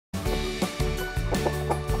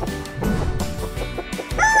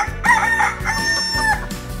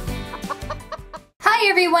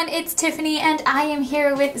everyone, it's Tiffany and I am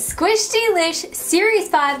here with Squish-Dee-Lish Series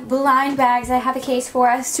 5 blind bags. I have a case for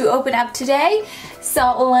us to open up today.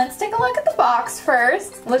 So let's take a look at the box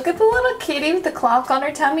first. Look at the little kitty with the clock on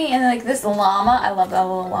her tummy and like this llama. I love that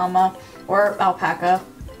little llama. Or alpaca.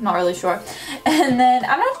 Not really sure. And then, is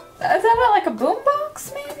that like a boom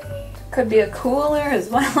box maybe? Could be a cooler as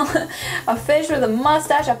well. A fish with a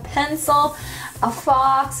mustache, a pencil, a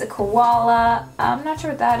fox, a koala. I'm not sure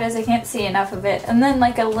what that is. I can't see enough of it. And then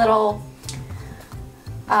like a little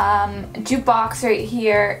jukebox right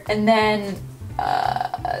here. And then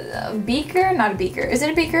a beaker? Not a beaker. Is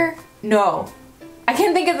it a beaker? No. I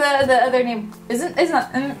can't think of the other name. It's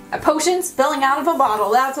not potions filling out of a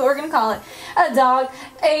bottle. That's what we're gonna call it. A dog.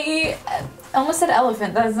 I almost said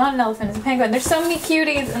elephant. That is not an elephant. It's a penguin. There's so many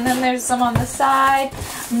cuties, and then there's some on the side.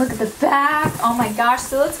 And look at the back. Oh my gosh!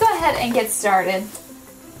 So let's go ahead and get started.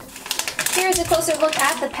 Here's a closer look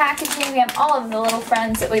at the packaging. We have all of the little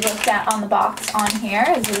friends that we looked at on the box on here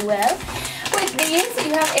as well. With these,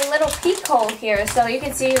 you have a little peek hole here, so you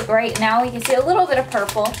can see right now. You can see a little bit of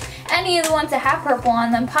purple. Any of the ones that have purple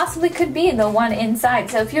on them possibly could be the one inside.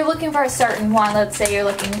 So if you're looking for a certain one, let's say you're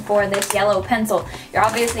looking for this yellow pencil, you're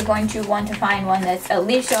obviously going to want to find one that's at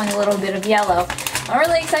least showing a little bit of yellow. I'm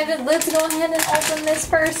really excited. Let's go ahead and open this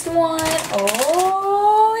first one.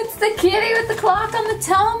 Oh, it's the kitty with the clock on the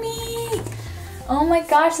tummy. Oh my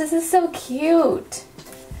gosh, this is so cute.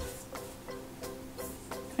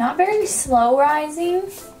 Not very slow rising.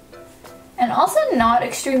 And also not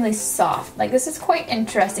extremely soft. Like, this is quite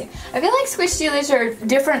interesting. I feel like Squish-Dee-Lish are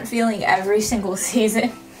different feeling every single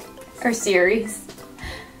season or series.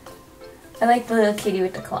 I like the little kitty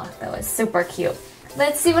with the clock though. It's super cute.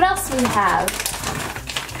 Let's see what else we have.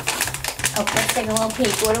 Oh, let's take a little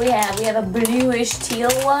peek. What do we have? We have a bluish teal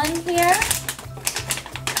one here.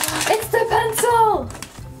 It's the pencil!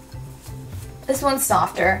 This one's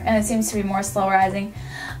softer and it seems to be more slow rising.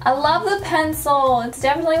 I love the pencil. It's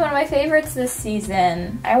definitely one of my favorites this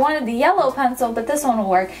season. I wanted the yellow pencil, but this one will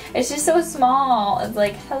work. It's just so small. It's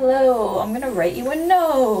like, hello, I'm gonna write you a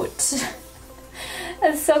note.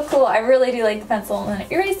 That's so cool. I really do like the pencil. And then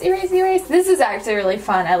erase, erase, erase. This is actually really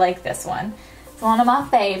fun. I like this one. It's one of my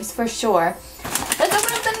faves for sure. Let's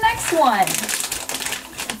open up the next one.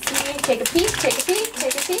 Let's see. Take a peek, take a peek,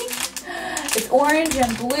 take a peek. It's orange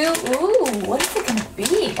and blue. Ooh, what is it gonna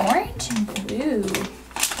be? Orange and blue.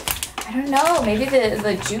 I don't know, maybe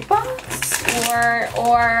the jukebox or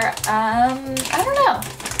I don't know.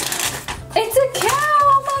 It's a cow!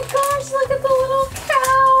 Oh my gosh, look at the little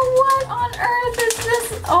cow! What on earth is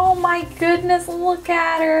this? Oh my goodness, look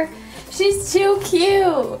at her. She's too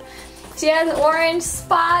cute. She has orange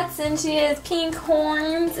spots and she has pink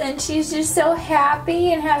horns and she's just so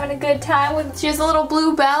happy and having a good time. She has a little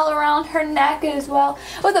blue bell around her neck as well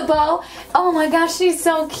with a bow. Oh my gosh, she's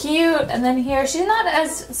so cute. And then here, she's not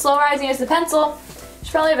as slow rising as the pencil.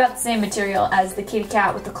 She's probably about the same material as the kitty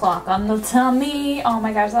cat with the clock on the tummy. Oh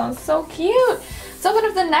my gosh, that was so cute. Let's open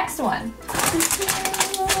up the next one.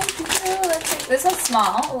 This one's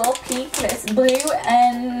small, a little peek. This blue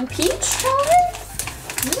and peach color.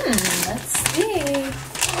 Let's see.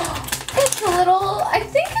 It's a little, I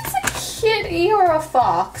think it's a kitty or a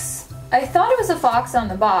fox. I thought it was a fox on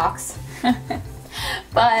the box.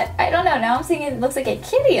 But I don't know, now I'm seeing it looks like a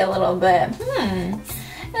kitty a little bit.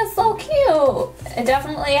 It's so cute. It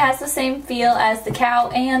definitely has the same feel as the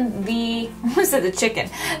cow and the, what is it, the chicken?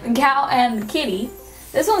 The cow and the kitty.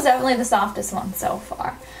 This one's definitely the softest one so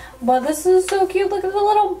far. But this is so cute. Look at the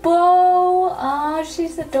little bow. Oh,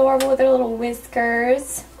 she's adorable with her little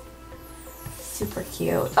whiskers. Super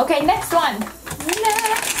cute. Okay, next one.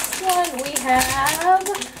 Next one we have.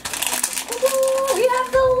 Ooh, we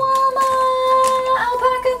have the llama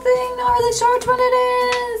alpaca thing. Not really sure which one it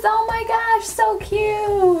is. Oh my gosh, so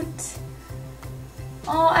cute.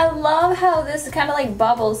 Oh, I love how this kind of like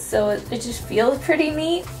bubbles, so it just feels pretty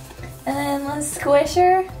neat. And then let's squish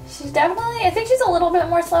her. She's definitely, I think she's a little bit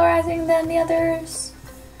more slow rising than the others.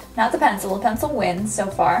 Not the pencil. The pencil wins so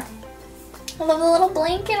far. I love the little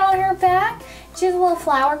blanket on her back. She has a little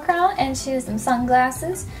flower crown and she has some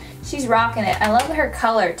sunglasses. She's rocking it. I love her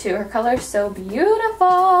color too. Her color is so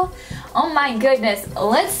beautiful. Oh my goodness.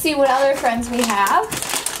 Let's see what other friends we have.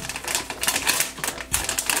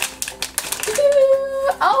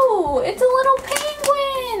 Oh, it's a little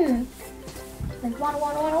penguin. Like,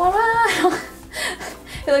 wow.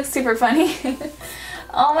 It looks super funny.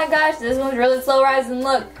 Oh my gosh, this one's really slow rising.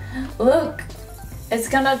 Look, it's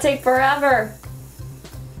gonna take forever.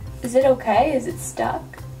 Is it okay? Is it stuck?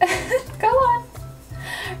 Go on,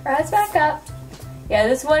 rise back up. Yeah,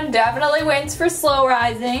 this one definitely wins for slow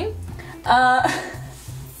rising.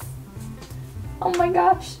 Oh my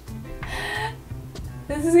gosh.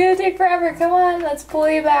 This is gonna take forever. Come on, let's pull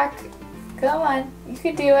you back. Come on, you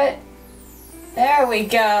can do it. There we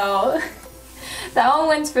go. That one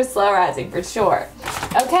wins for slow rising for sure.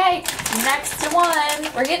 Okay, next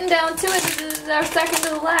one. We're getting down to it. This is our second to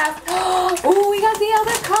the last. Oh, we got the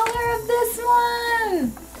other color of this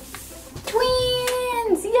one.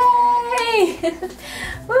 Twins! Yay!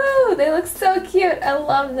 Woo! They look so cute. I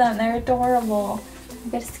love them. They're adorable. I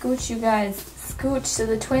gotta scooch you guys. Scooch so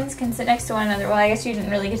the twins can sit next to one another. Well, I guess you didn't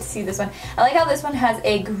really get to see this one. I like how this one has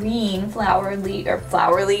a green flower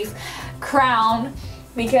leaf crown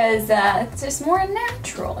because it's just more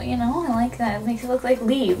natural, you know? I like that. It makes it look like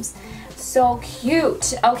leaves. So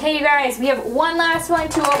cute. Okay, you guys, we have one last one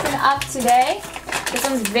to open up today. This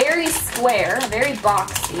one's very square, very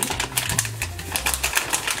boxy.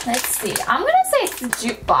 Let's see. I'm gonna say it's the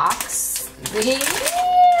jukebox.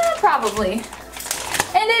 Yeah, probably.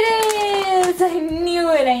 And it is! I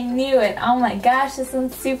knew it, I knew it. Oh my gosh, this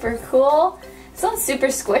one's super cool. This one's super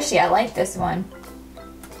squishy. I like this one.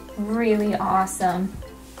 Really awesome.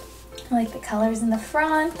 I like the colors in the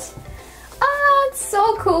front. Ah, it's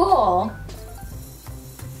so cool.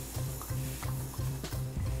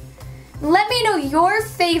 Let me know your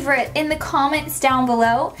favorite in the comments down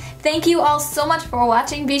below. Thank you all so much for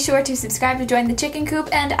watching. Be sure to subscribe to join the chicken coop,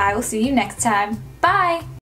 and I will see you next time. Bye!